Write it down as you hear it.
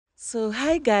So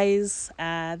hi guys,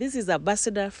 this is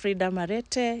Ambassador Frida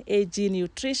Marete, AG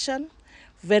Nutrition.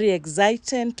 Very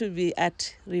excited to be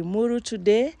at Rimuru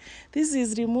today. This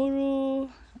is Rimuru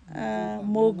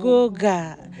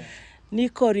Mogoga.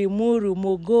 Niko Rimuru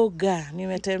Mogoga.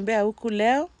 Nimetembea huku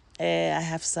leo. I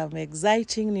have some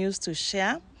exciting news to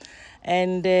share.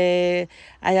 And I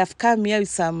have come here with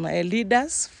some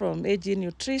leaders from AG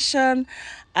Nutrition.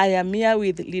 I am here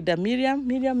with leader Miriam.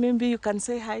 Miriam, maybe you can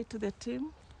say hi to the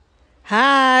team.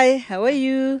 Hi, how are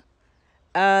you?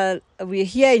 We're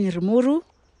here in Rimuru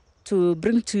to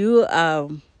bring to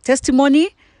you testimony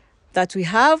that we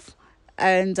have,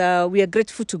 and we are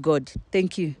grateful to God.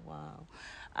 Thank you. Wow.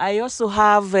 I also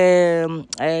have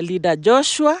leader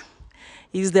Joshua.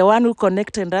 He's the one who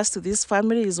connected us to this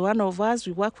family. He's one of us.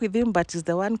 We work with him, but he's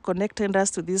the one connecting us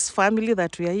to this family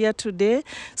that we are here today.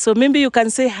 So maybe you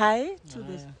can say hi to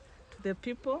the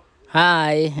people.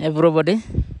 Hi, everybody.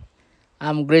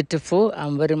 I'm grateful.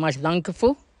 I'm very much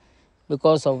thankful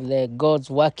because of the God's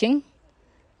working.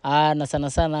 Na sana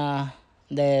sana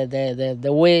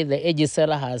the way the AG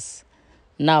CERA has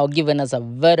now given us a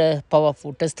very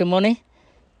powerful testimony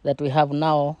that we have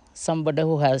now somebody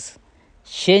who has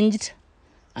changed,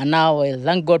 and now I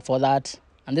thank God for that.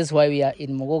 And this is why we are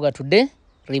in Mogoga today,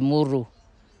 Rimuru.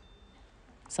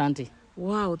 Santi.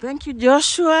 Wow, thank you,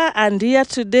 Joshua. And here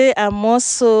today, I'm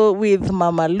also with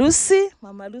Mama Lucy.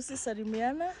 Mama Lucy,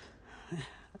 salimiana.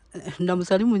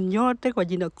 Namsalimu nyote kwa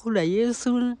jina kuu la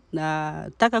Yesu.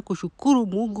 Nataka kushukuru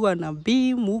Mungu wa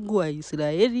nabii, Mungu wa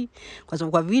Israeli, kwa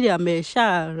sababu kwa vile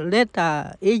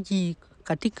ameshaleta AG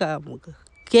katika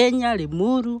Kenya,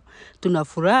 Rimuru.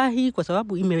 Tunafurahi kwa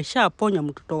sababu imeshaponya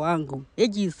mtoto wangu.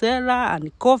 AG CERA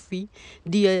and coffee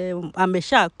ndiye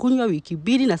ameshakunywa wiki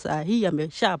mbili, na saa hii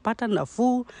ameshapata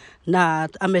nafuu na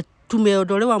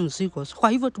tumeondolewa mzigo. Kwa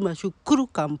hivyo tunashukuru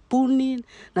kampuni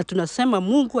na tunasema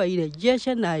Mungu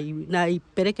airejeshe na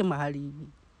ipeleke mahali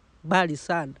mbali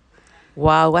sana.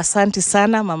 Wow, asante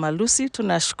sana Mama Lucy,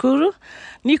 tunashukuru.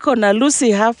 Niko na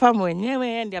Lucy hapa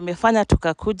mwenyewe, ndiye amefanya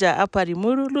tukakuja hapa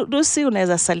Rimuru. Lucy,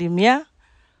 unaweza salimia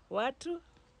watu?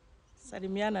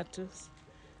 Salimiana tu.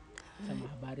 Sema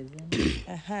habari zenu.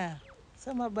 Aha.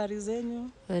 Sema habari zenyu.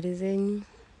 Habari zenyu.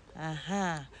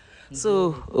 Aha. So,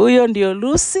 huyo ndio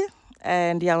Lucy,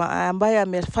 ndiye ambaye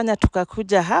amefanya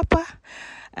tukakuja hapa.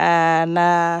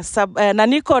 Na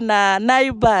niko na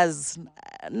neighbors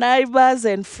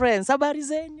and friends. Habari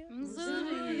zenyu?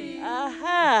 Mzuri.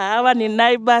 Aha, hawa ni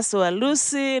neighbors wa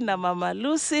Lucy na Mama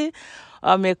Lucy.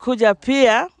 Wamekuja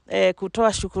pia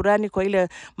kutoa shukurani kwa ile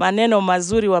maneno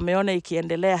mazuri wameona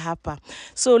ikiendelea hapa.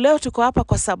 So leo tuko hapa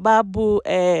kwa sababu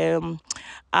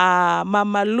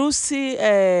Mama Lucy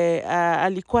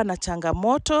alikuwa na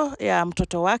changamoto ya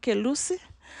mtoto wake Lucy,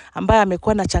 ambaye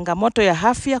amekuwa na changamoto ya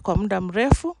afya kwa muda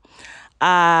mrefu.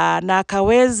 Na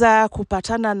akaweza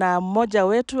kupatana na mmoja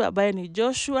wetu ambaye ni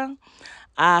Joshua.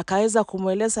 Akaweza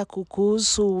kumweleza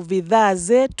kuhusu bidhaa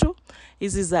zetu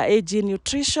hizi za AG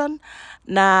Nutrition,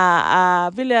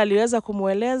 na vile aliweza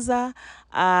kumweleza,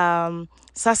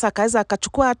 sasa akaweza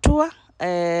akachukua hatua.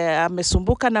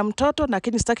 Amesumbuka na mtoto,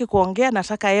 lakini sitaki kuongea,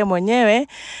 nataka yeye mwenyewe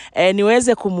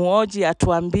niweze kumuoji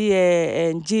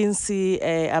atuambie jinsi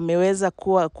ameweza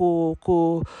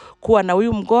kuwa na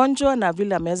huyu mgonjwa na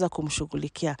vile ameweza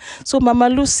kumshughulikia. So Mama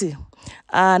Lucy,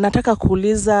 nataka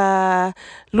kuuliza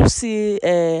Lucy,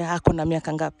 ako na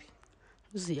miaka ngapi?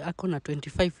 Lucy ako na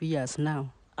 25 years now.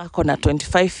 Ako na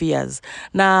 25 years.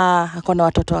 Na ako na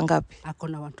watoto wangapi? Ako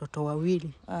na watoto wawili.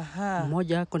 Aha.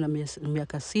 Mmoja ako na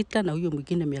miaka 6 na huyo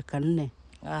mwingine miaka 4.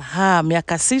 Aha,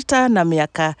 miaka 6 na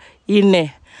miaka 4.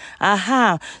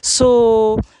 Aha,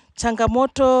 so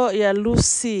changamoto ya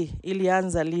Lucy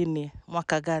ilianza lini?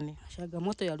 Mwaka gani?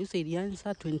 Changamoto ya Lucy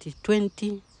ilianza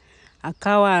 2020.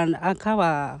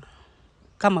 Akawa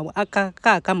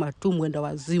kama tu mwenda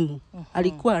wazimu.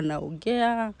 Alikuwa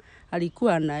anaongea,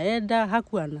 alikuwa anaenda,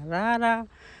 hakuwa analala,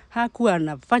 hakuwa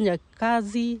anafanya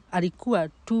kazi, alikuwa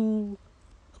tu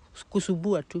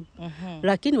kusubua tu.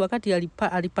 Lakini wakati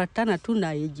alipatana tu na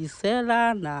AG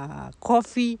CERA na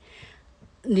coffee,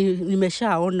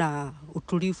 nimeshaona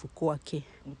utulivu kwake.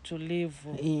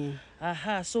 Utulivu.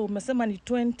 Aha, so umesema ni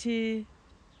 2020.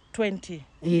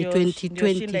 2020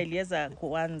 ndio shinda iliweza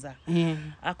kuanza.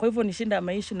 Kwa hivyo ni shinda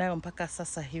ameishi nayo mpaka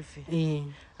sasa hivi.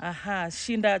 Aha,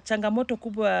 changamoto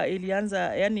kubwa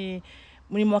ilianza, yani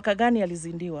ni mwaka gani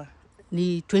alizindiwa?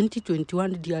 Ni 2021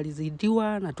 ndio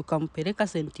alizidiwa, na tukampeleka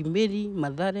St. Mary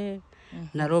Mathare,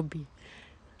 Nairobi.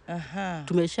 Aha.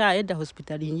 Tumeshaenda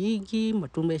hospitali nyingi,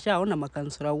 tumeshaona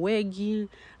makansela wengi,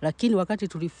 lakini wakati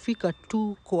tulifika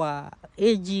tu kwa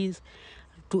AG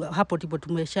hapo ndipo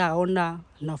tumeshaona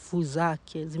nafuu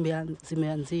zake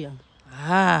zimeanzia.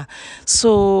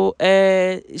 So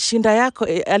shinda yako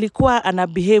alikuwa ana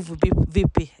behave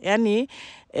vipi? Yaani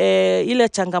ile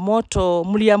changamoto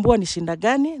mliambiwa ni shinda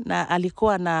gani na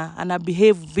alikuwa ana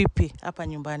behave vipi hapa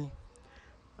nyumbani?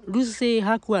 Lucy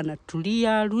hakuwa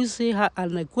anatulia. Lucy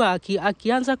alikuwa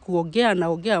akianza kuongea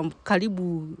anaongea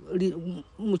karibu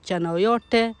mchana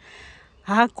yote.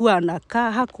 Hakuwa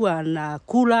anakaa, hakuwa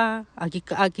anakula.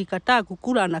 Akikataa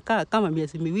kukula anakaa kama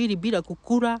miezi 2 bila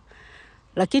kukula.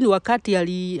 Lakini wakati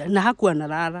na hakuwa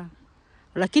analala.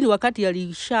 Lakini wakati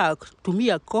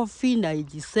alishatumia coffee na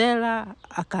AG CERA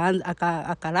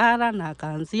akalala na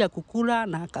akaanzia kukula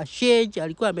na akasheje.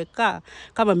 Alikuwa amekaa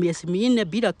kama miezi 4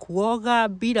 bila kuoga,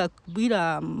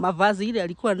 bila mavazi ile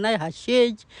alikuwa naye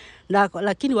hasheje.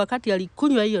 Lakini wakati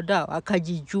alikunywa hiyo dawa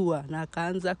akajijua na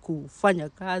akaanza kufanya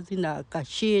kazi na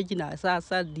akasheje, na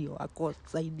sasa ndio ako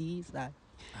zaidi sana.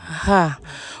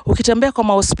 Ukitembea kwa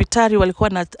mahospitali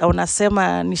walikuwa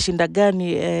wanasema ni shinda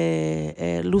gani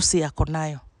Lucy yako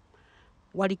nayo?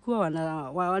 Walikuwa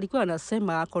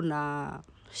wanasema ako na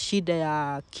shida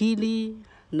ya akili,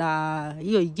 na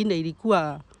hiyo ingine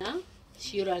ilikuwa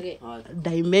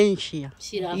dementia.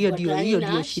 Hiyo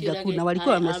ndio shida kuu. Na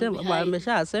walikuwa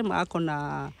wameshasema ako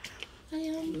na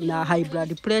high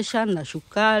blood pressure na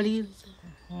sukari.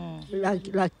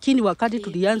 Lakini wakati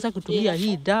tulianza kutumia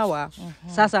hii dawa,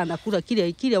 sasa anakula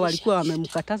kile walikuwa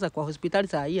wamemkataza kwa hospitali,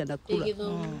 saa hii anakula.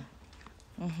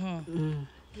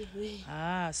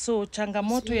 So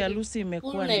changamoto ya Lucy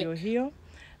imekuwa ndio hiyo.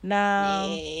 Na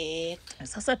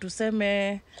sasa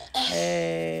tuseme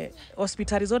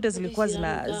hospitali zote zilikuwa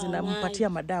zinampatia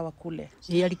madawa kule.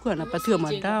 Alikuwa anapatiwa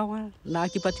madawa, na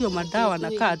akipatiwa madawa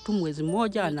anakaa tu mwezi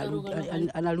mmoja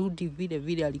anarudi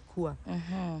vile alikuwa.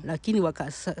 Lakini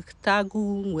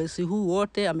tangu mwezi huu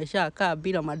wote ameshakaa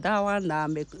bila madawa na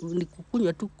ni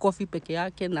kukunywa tu coffee peke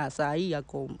yake, na saa hii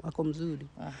ako mzuri.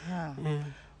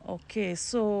 Okay,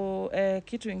 so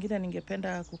kitu kingine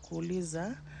ningependa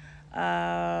kukuuliza,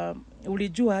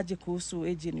 ulijua aje kuhusu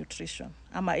AG Nutrition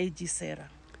ama AG CERA?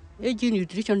 AG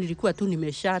Nutrition nilikuwa tu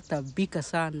nimeshatabika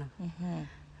sana.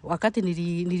 Wakati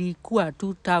nilikuwa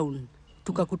tu town,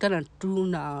 tukakutana tu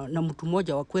na mtu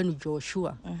mmoja wa kwenu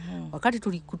Joshua. Wakati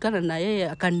tulikutana na yeye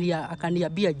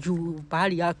akaniambia juu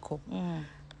pahali yako.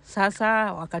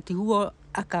 Sasa wakati huo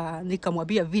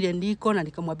nikamwambia vile niko, na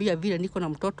nikamwambia vile niko na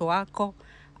mtoto wako.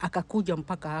 Akakuja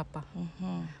mpaka hapa.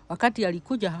 Wakati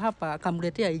alikuja hapa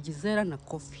akamletea AG CERA na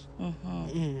coffee.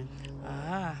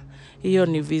 Hiyo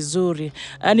ni vizuri.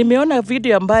 Nimeona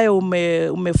video ambayo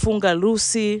umefunga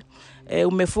Lucy,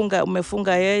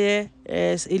 umefunga yeye.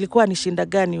 Ilikuwa ni shinda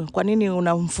gani? Kwa nini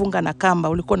unamfunga na kamba?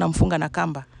 Ulikuwa unamfunga na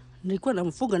kamba? Nilikuwa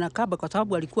namfunga na kamba kwa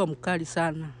sababu alikuwa mkali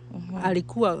sana.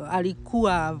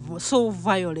 Alikuwa so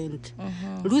violent.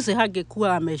 Lucy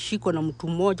hangekuwa ameshikwa na mtu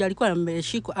mmoja,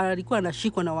 alikuwa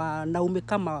anashikwa na wanaume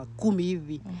kama 10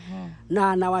 hivi.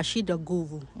 Na anawashida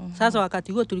nguvu. Sasa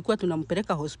wakati huo tulikuwa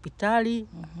tunampeleka hospitali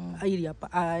ili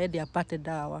aende apate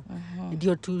dawa.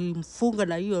 Ndio tulimfunga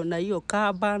na hiyo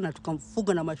kamba, na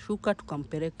tukamfunga na mashuka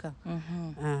tukampeleka.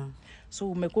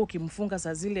 So umekuwa ukimfunga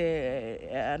saa zile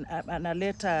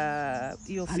analeta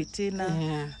hiyo fitina,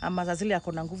 ama saa zile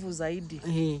ako na nguvu zaidi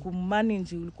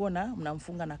kummanage, ulikuwa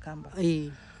mnamfunga na kamba.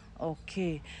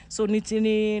 Okay, so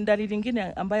ni dalili nyingine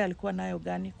ambayo alikuwa nayo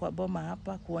gani kwa boma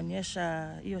hapa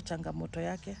kuonyesha hiyo changamoto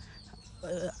yake?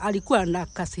 Alikuwa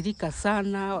anakasirika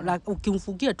sana.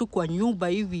 Ukimfungia tu kwa nyumba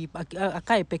hivi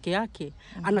akae peke yake,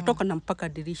 anatoka na mpaka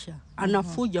dirisha.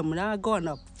 Anafuja mlango,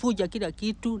 anafuja kila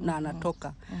kitu na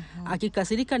anatoka.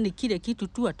 Akikasirika ni kile kitu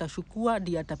tu atashukua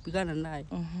ndiye atapigana naye.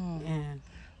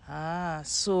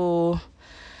 So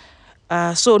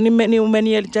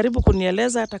umejaribu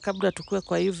kunieleza hata kabla tukue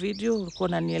kwa hii video, ulikuwa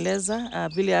unanieleza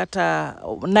vile hata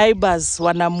neighbors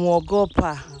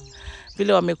wanamuogopa.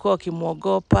 Vile wamekuwa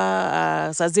wakimuogopa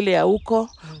saa zile ya huko.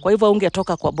 Kwa hivyo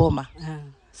ungetoka kwa boma?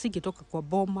 Singetoka kwa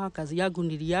boma. Kazi yangu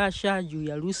niliasha juu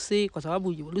ya Lucy, kwa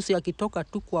sababu Lucy akitoka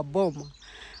tu kwa boma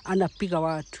anapiga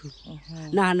watu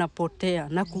na anapotea.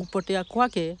 Na kupotea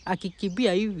kwake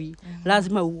akikimbia hivi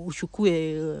lazima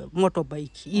ushukue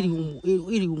motorbike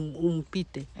ili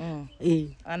umpite.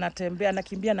 Anatembea,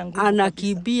 anakimbia na nguvu.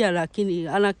 Anakimbia, lakini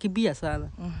anakimbia sana.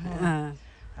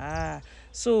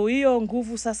 So hiyo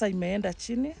nguvu sasa imeenda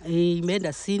chini?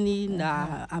 Imeenda chini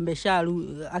na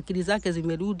akili zake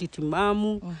zimerudi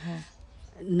timamu.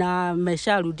 Na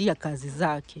amesharudia kazi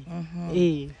zake.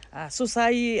 So saa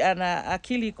hii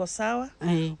akili iko sawa.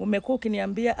 Umekuwa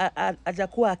ukiniambia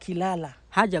hajakuwa akilala.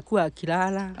 hajakuwa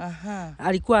akilala.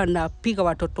 Alikuwa anapiga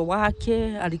watoto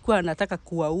wake, alikuwa anataka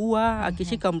kuwaua,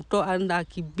 akishika mtoto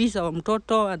anakibisa wa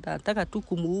mtoto, anataka tu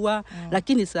kumuua.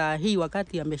 Lakini saa hii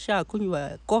wakati amesha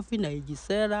kunywa coffee na AG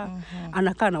CERA,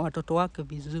 anakaa na watoto wake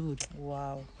vizuri.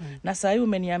 Wow. Na saa hii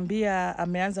umeniambia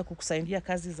ameanza kukusaidia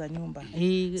kazi za nyumba.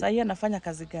 Saa hii anafanya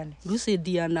kazi gani? Lucy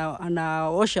ndiye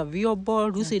anaosha vyombo,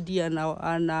 Lucy ndiye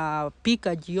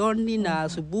anapika jioni na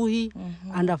asubuhi,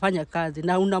 anafanya kazi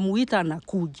na unamuita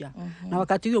anakuja. Na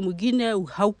wakati huo mwingine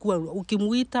haukuwa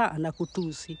ukimuita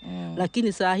anakutusi.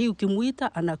 Lakini saa hii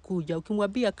ukimuita anakuja,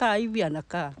 ukimwambia kaa hivi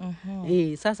anakaa.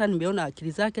 Sasa nimeona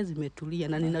akili zake zimetulia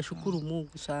na ninashukuru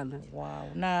Mungu sana. Wow.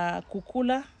 Na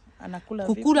kukula anakula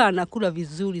vipi? Kukula anakula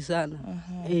vizuri sana.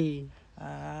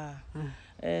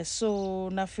 So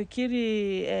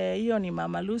nafikiri hiyo ni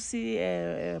Mama Lucy,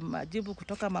 majibu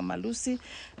kutoka Mama Lucy.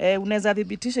 Unaweza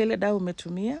thibitisha ile dawa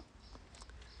umetumia?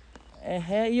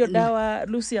 Hiyo dawa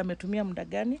Lucy ametumia muda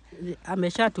gani?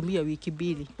 Ameshatumia wiki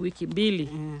 2. Wiki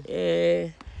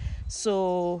 2.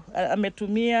 So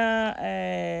ametumia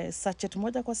sachet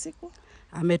moja kwa siku?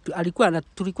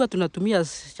 Tulikuwa tunatumia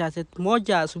sachet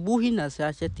moja asubuhi na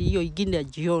sachet hiyo ingine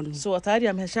jioni. So tayari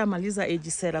ameshamaliza AG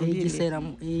CERA 2. AG CERA,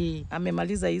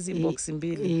 amemaliza hizi box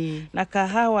 2. Na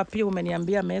kahawa pia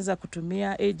umeniambia ameweza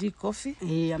kutumia AG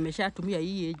coffee? Ameshatumia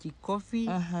hii AG coffee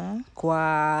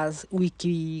kwa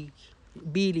wiki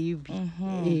 2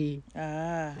 hivi.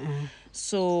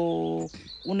 So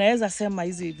unaweza sema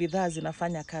hizi bidhaa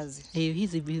zinafanya kazi?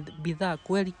 Hizi bidhaa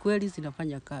kweli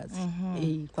zinafanya kazi.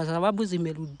 Kwa sababu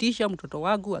zimerudisha mtoto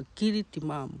wangu akili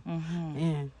timamu.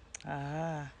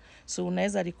 So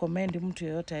unaweza recommend mtu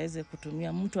yeyote aweze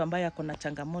kutumia, mtu ambaye ako na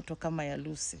changamoto kama ya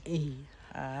Lucy?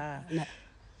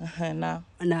 Na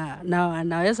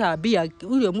naweza ambia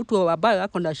ule mtu ambaye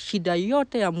ako na shida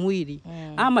yote ya mwili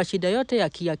ama shida yote ya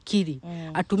kiakili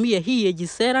atumie hii AG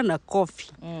CERA na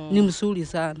coffee. Ni mzuri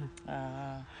sana.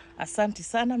 Asante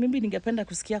sana. Mimi ningependa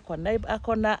kusikia kwa naibu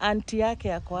ako na auntie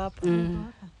yake ako hapa.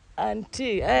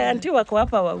 Auntie wako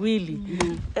hapa wawili.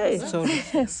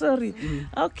 Sorry.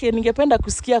 Okay, ningependa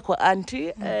kusikia kwa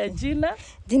auntie.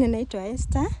 Jina naitwa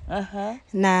Esther.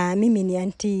 Na mimi ni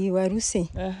auntie wa Lucy.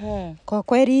 Kwa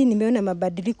kweli nimeona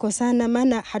mabadiliko sana,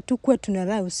 maana hatukuwa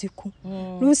tunalala usiku.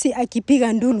 Lucy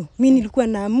akipiga nduru, mimi nilikuwa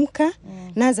naamka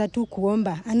naanza tu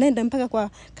kuomba. Anaenda mpaka kwa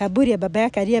kaburi ya baba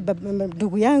yake aliye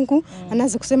ndugu yangu,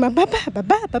 anaanza kusema baba,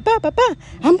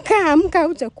 amka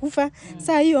utakufa.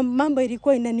 Saa hiyo mambo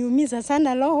ilikuwa inaniumiza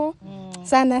sana roho.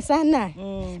 Sana.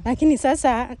 Lakini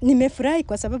sasa nimefurahi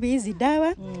kwa sababu hizi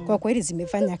dawa kwa kweli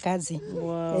zimefanya kazi.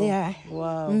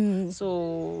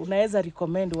 So unaweza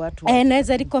recommend watu?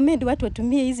 Naweza recommend watu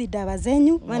watumie hizi dawa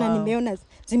zenyu, maana nimeona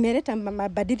zimeleta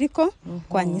mabadiliko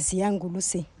kwa nyisi yangu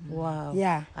Lucy.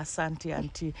 Asante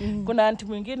auntie. Kuna auntie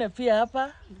mwingine pia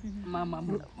hapa?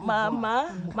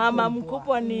 Mama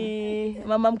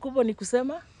mkubwa ni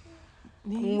kusema?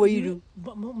 Mwiru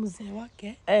mzee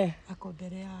wake ako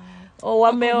mbele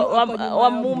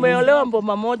wameolewa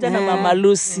mboma moja na Mama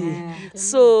Lucy.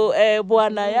 So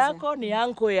bwana yako ni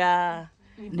anko ya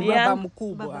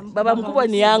baba mkubwa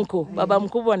ni anko. Baba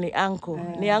mkubwa ni anko.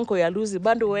 Ni anko ya Lucy.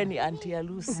 Bado wewe ni auntie ya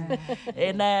Lucy.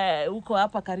 Na uko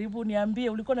hapa karibu, niambie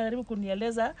ulikuwa unajaribu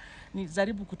kunieleza,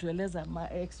 nijaribu kutueleza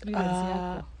experience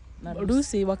yako na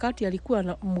Lucy. Wakati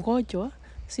alikuwa mgonjwa,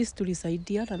 sisi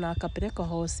tulisaidiana na akapeleka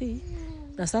hosi.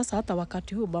 Na sasa hata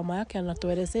wakati huu mama yake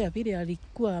anatuelezea vile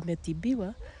alikuwa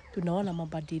ametibiwa, tunaona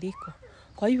mabadiliko.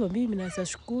 Kwa hivyo mimi naweza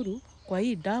shukuru kwa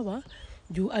hii dawa,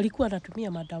 juu alikuwa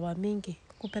anatumia madawa mingi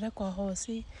kupeleka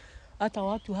hosi. Hata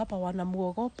watu hapa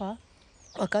wanamuogopa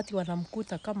wakati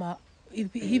wanamkuta kama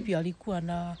hivi alikuwa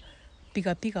na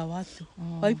piga watu.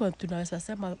 Kwa hivyo tunaweza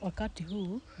sema wakati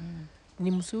huu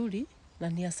ni mzuri na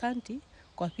ni asanti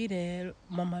kwa vile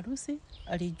Mama Lucy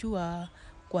alijua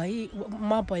kwa hii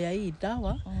mambo ya hii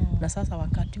dawa. Na sasa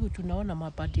wakati huu tunaona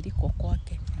mabadiliko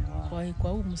kwake.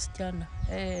 Kwa huu msichana.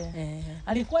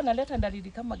 Alikuwa analeta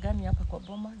dalili kama gani hapa kwa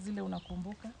boma zile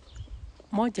unakumbuka?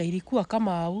 Moja ilikuwa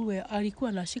kama alikuwa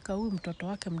anashika huyu mtoto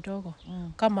wake mdogo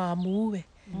kama amuue.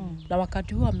 Na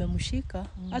wakati huu amemshika,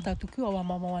 hata tukiwa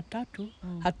wamama watatu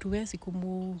hatuwezi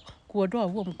kuondoa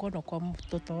huo mkono kwa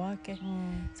mtoto wake.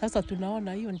 Sasa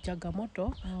tunaona hiyo ni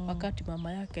changamoto wakati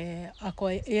mama yake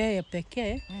ako yeye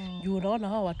pekee. Juu unaona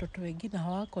hao watoto wengine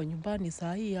hawako nyumbani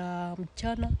saa hii ya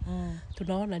mchana.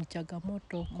 Tunaona ni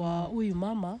changamoto kwa huyu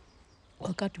mama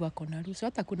wakati wako na Lucy.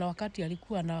 Hata kuna wakati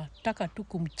alikuwa anataka tu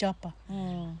kumchapa.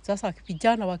 Sasa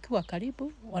vijana wakiwa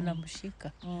karibu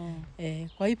wanamshika.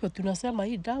 Kwa hivyo tunasema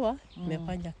hii dawa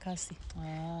imefanya kazi.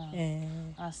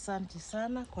 Asante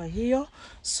sana kwa hiyo.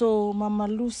 So Mama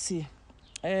Lucy,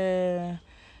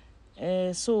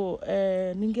 So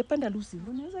ningependa Lucy.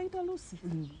 Unaweza ita Lucy?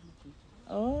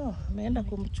 Ameenda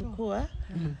kumchukua.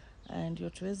 Ndio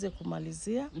tuweze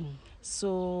kumalizia.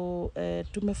 So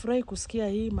tumefurahi kusikia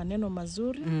hii maneno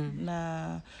mazuri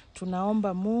na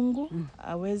tunaomba Mungu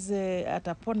aweze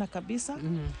atapona kabisa.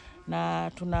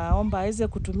 Na tunaomba aweze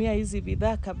kutumia hizi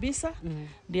bidhaa kabisa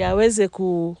ndio aweze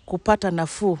kupata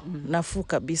nafuu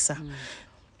kabisa.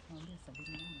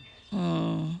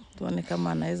 Tuone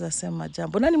kama anaweza sema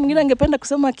jambo. Nani mwingine angependa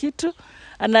kusema kitu?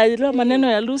 Anaelewa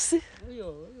maneno ya Lucy?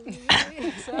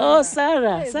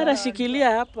 Sara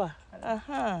shikilia hapa.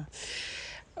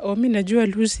 Mimi najua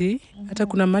Lucy, hata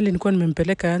kuna mahali nilikuwa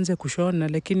nimempeleka aanze kushona,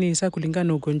 lakini sasa kulingana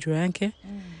na ugonjwa wake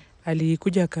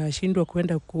alikuja akashindwa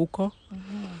kwenda huko.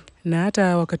 Na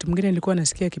hata wakati mwingine nilikuwa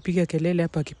nasikia akipiga kelele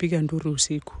hapa, akipiga nduru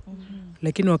usiku.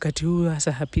 Lakini wakati huu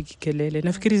hasa hapigi kelele.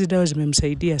 Nafikiri hizo dawa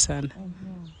zimemsaidia sana.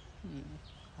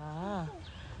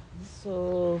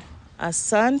 So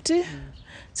asante.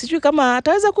 Sijui kama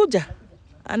ataweza kuja.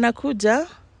 Anakuja.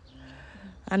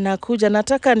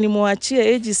 Nataka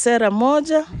nimwachie AG CERA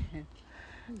moja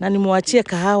na nimwachie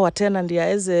kahawa tena ndio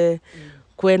aweze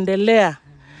kuendelea.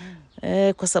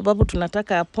 Kwa sababu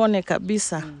tunataka apone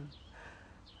kabisa.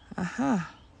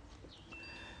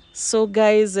 So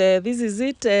guys, this is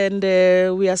it and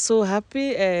we are so happy.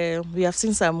 We have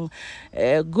seen some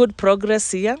good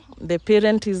progress here. The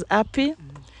parent is happy.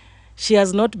 She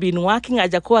has not been working,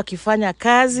 hajakuwa akifanya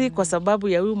kazi kwa sababu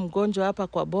ya huyu mgonjwa hapa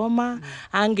kwa boma.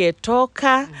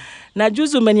 Angetoka. Na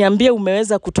juzi umeniambia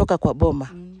umeweza kutoka kwa boma.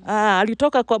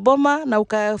 Alitoka kwa boma na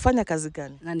ukafanya kazi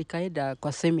gani? Na nikaenda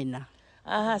kwa seminar.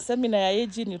 Seminar ya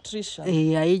AG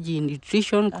Nutrition. Ya AG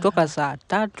Nutrition kutoka saa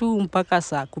 3 mpaka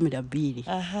saa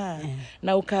 12.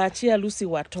 Na ukaachia Lucy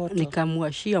watoto.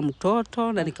 Nikamwashia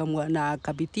mtoto na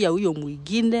nakabitia huyo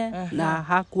mwingine na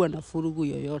hakuwa na furugu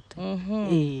yoyote.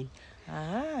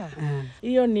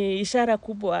 Hiyo ni ishara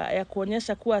kubwa ya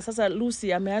kuonyesha kuwa sasa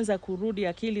Lucy ameanza kurudi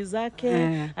akili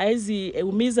zake, haizi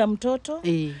umiza mtoto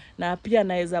na pia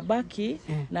anaweza baki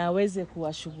na aweze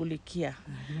kuwashughulikia.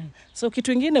 So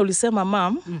kitu kingine ulisema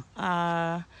mam,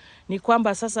 ni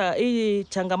kwamba sasa hii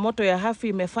changamoto ya hafi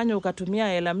imefanya ukatumia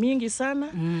hela mingi sana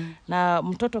na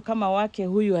mtoto kama wake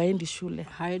huyu haendi shule.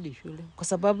 Kwa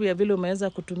sababu ya vile umeweza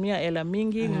kutumia hela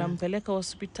mingi, unampeleka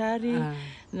hospitali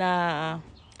na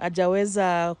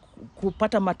hajaweza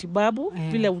kupata matibabu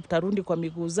vile utarudi kwa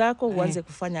miguu zako uanze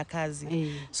kufanya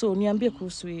kazi. So niambie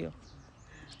kuhusu hiyo.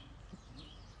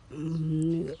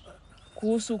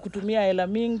 Kuhusu kutumia hela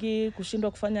mingi,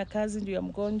 kushindwa kufanya kazi ndio ya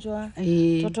mgonjwa,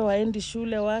 mtoto waendi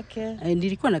shule wake.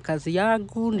 Nilikuwa na kazi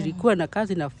yangu, nilikuwa na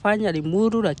kazi nafanya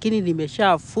Limuru, lakini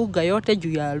nimeshafuga yote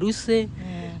juu ya Lucy.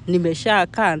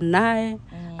 Nimeshakaa naye.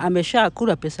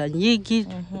 Ameshakula pesa nyingi.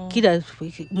 Kila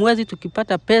mwezi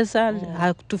tukipata pesa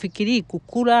hatufikirii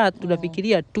kukula,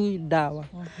 tunafikiria tu dawa.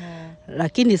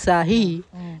 Lakini saa hii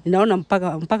ninaona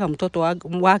mpaka mtoto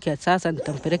wake sasa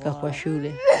nitampeleka kwa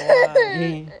shule.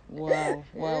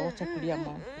 Wow, acha kulia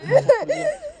mama.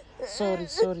 Sorry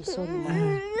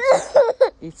mama.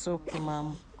 It's okay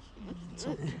mama. It's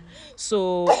okay.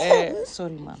 So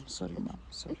sorry mama. Sorry.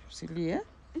 Usilie.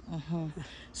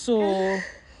 So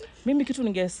mimi kitu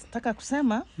ningetaka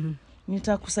kusema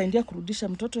nitakusaidia kurudisha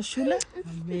mtoto shule.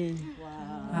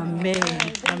 Amen.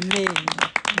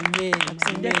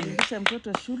 Kusaidia kurudisha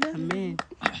mtoto shule.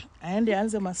 Aende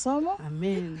aanze masomo.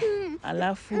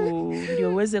 Alafu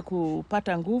ndio uweze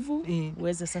kupata nguvu,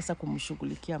 uweze sasa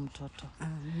kumshughulikia mtoto.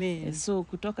 So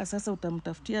kutoka sasa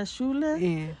utamtafutia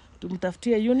shule,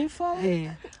 tumtafutie uniform,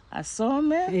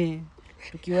 asome.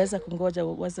 Tukiweza kungoja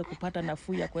uweze kupata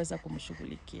nafuu ya kuweza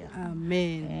kumshughulikia.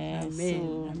 Amen.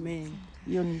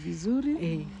 Hiyo ni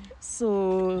vizuri.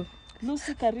 So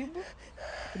Lucy, karibu.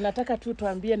 Tunataka tu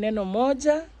tuambie neno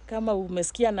moja kama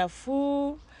umesikia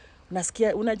nafuu,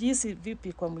 unajihisi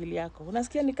vipi kwa mwili yako?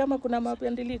 Unasikia ni kama kuna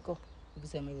mabadiliko?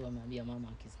 Ukisema hivyo ameambia mama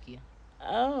akisikia.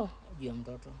 Juu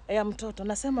mtoto. Mtoto.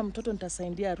 Nasema mtoto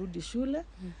nitasaidia arudi shule.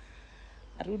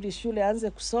 Arudi shule aanze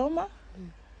kusoma.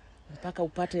 Mpaka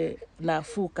upate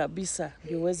nafuu kabisa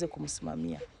ndio uweze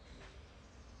kumsimamia.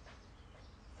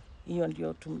 Hiyo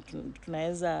ndio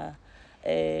tunaweza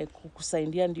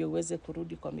kukusaidia ndio uweze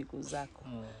kurudi kwa miguu zako.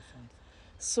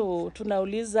 So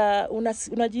tunauliza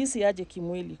unajihisi aje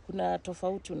kimwili? Kuna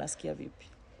tofauti, unasikia vipi?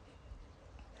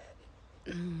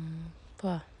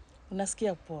 Poa.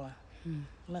 Unasikia poa?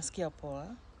 Unasikia poa?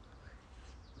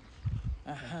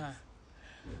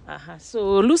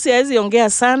 So Lucy haizi ongea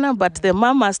sana, but the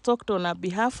mama has talked on her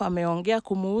behalf. Ameongea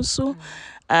kumuhusu.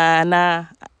 Na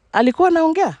alikuwa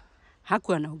anaongea?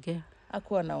 Hakuwa anaongea.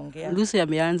 Hakuwa anaongea. Lucy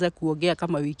ameanza kuongea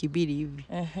kama wiki 2 hivi.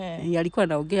 Alikuwa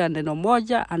anaongea neno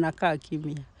moja, anakaa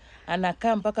kimya.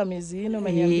 Anakaa mpaka miezi 4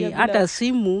 umeniambia bila... Hata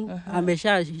simu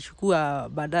ameshachukua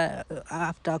baada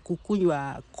after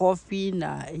kukunywa coffee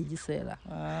na AG CERA.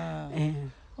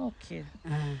 Okay.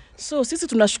 So sisi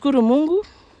tunashukuru Mungu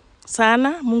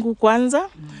sana, Mungu kwanza,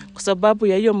 kwa sababu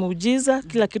ya hiyo muujiza.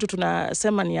 Kila kitu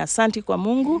tunasema ni asanti kwa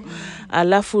Mungu.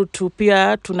 Alafu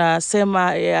pia tunasema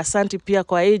asanti pia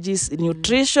kwa AG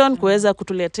Nutrition kuweza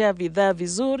kutuletea bidhaa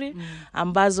vizuri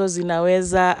ambazo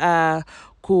zinaweza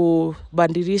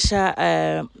kubadilisha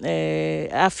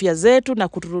afya zetu na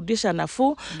kuturudisha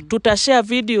nafuu. Tutashare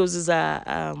videos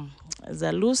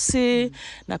za Lucy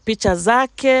na picha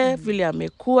zake vile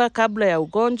amekuwa kabla ya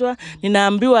ugonjwa.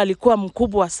 Ninaambiwa alikuwa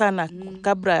mkubwa sana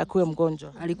kabla ya kuwa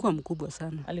mgonjwa. Alikuwa mkubwa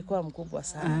sana. Alikuwa mkubwa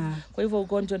sana. Kwa hivyo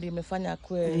ugonjwa ndio imefanya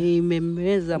akue,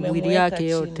 imemeza mwili yake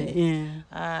yote.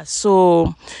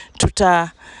 So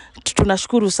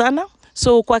tunashukuru sana.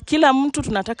 So kwa kila mtu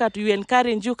tunataka tu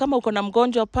encourage you, kama uko na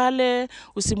mgonjwa pale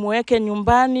usimuweke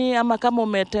nyumbani, ama kama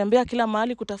umetembea kila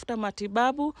mahali kutafuta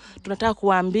matibabu, tunataka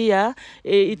kuambia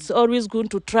it's always good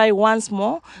to try once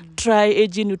more. Try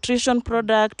AG Nutrition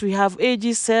product. We have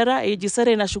AG CERA. AG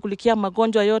CERA inashughulikia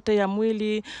magonjwa yote ya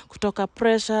mwili, kutoka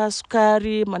pressure,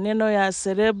 sukari, maneno ya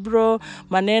cerebral,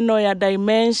 maneno ya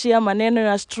dementia, maneno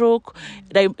ya stroke.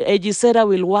 AG CERA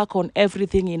will work on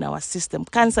everything in our system,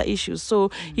 cancer issues.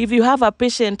 So if you have a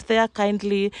patient there,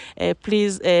 kindly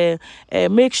please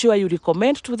make sure you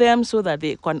recommend to them so that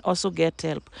they can also get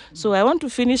help. So I want to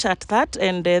finish at that,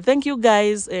 and thank you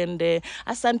guys, and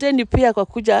asanteni pia kwa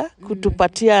kuja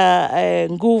kutupatia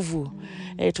nguvu.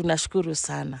 Tunashukuru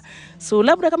sana. So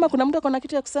labda kama kuna mtu akona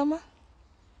kitu ya kusema?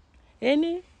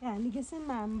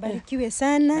 Ningesema mbarikiwe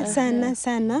sana sana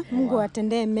sana. Mungu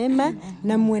atendee mema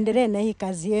na muendelee na hii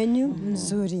kazi yenu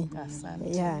nzuri.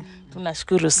 Asante.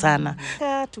 Tunashukuru sana.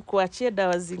 Tukuachie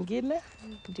dawa zingine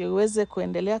ndio uweze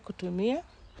kuendelea kutumia.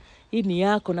 Hii ni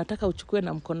yako, nataka uchukue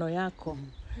na mkono yako.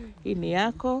 Hii ni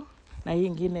yako na hii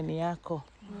nyingine ni yako.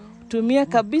 Tumia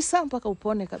kabisa mpaka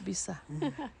upone kabisa.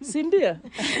 Si ndio?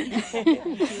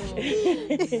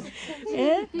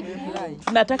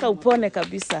 Nataka upone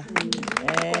kabisa.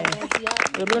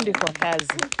 Urudi kwa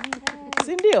kazi.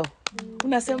 Si ndio?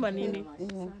 Unasema nini?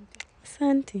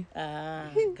 Asante.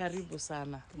 Karibu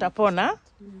sana. Utapona?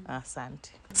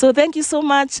 Asante. So thank you so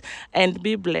much and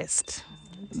be blessed.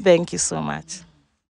 Thank you so much.